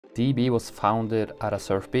DB was founded at a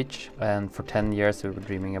surf beach, and for 10 years we were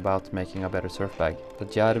dreaming about making a better surf bag. The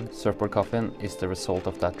Djerv surfboard coffin is the result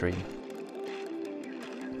of that dream.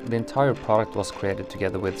 The entire product was created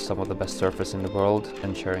together with some of the best surfers in the world,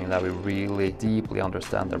 ensuring that we really deeply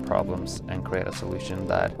understand their problems and create a solution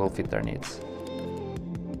that will fit their needs.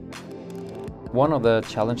 One of the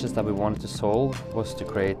challenges that we wanted to solve was to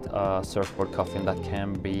create a surfboard coffin that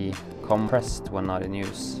can be compressed when not in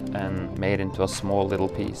use and made into a small little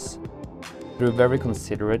piece. Through very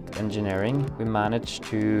considerate engineering, we managed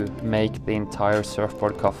to make the entire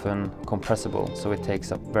surfboard coffin compressible, so it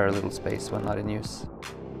takes up very little space when not in use.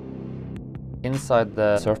 Inside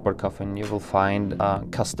the surfboard coffin you will find a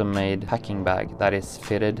custom-made packing bag that is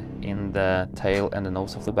fitted in the tail and the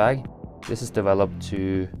nose of the bag. This is developed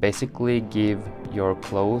to basically give your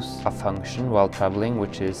clothes a function while traveling,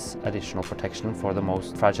 which is additional protection for the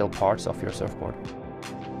most fragile parts of your surfboard.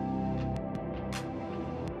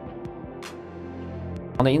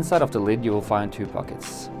 On the inside of the lid you will find two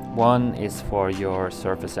pockets. One is for your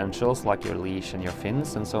surf essentials like your leash and your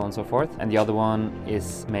fins and so on and so forth, and the other one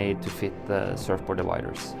is made to fit the surfboard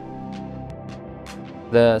dividers.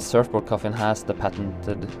 The surfboard coffin has the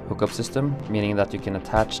patented hookup system, meaning that you can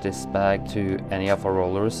attach this bag to any of our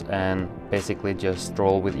rollers and basically just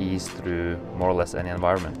roll with ease through more or less any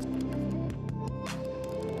environment.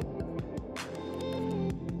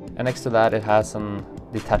 And next to that it has a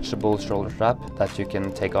detachable shoulder strap that you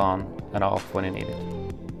can take on and off when you need it.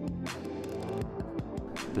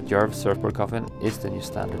 The Djerv surfboard coffin is the new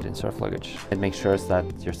standard in surf luggage. It makes sure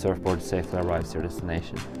that your surfboard safely arrives to your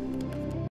destination.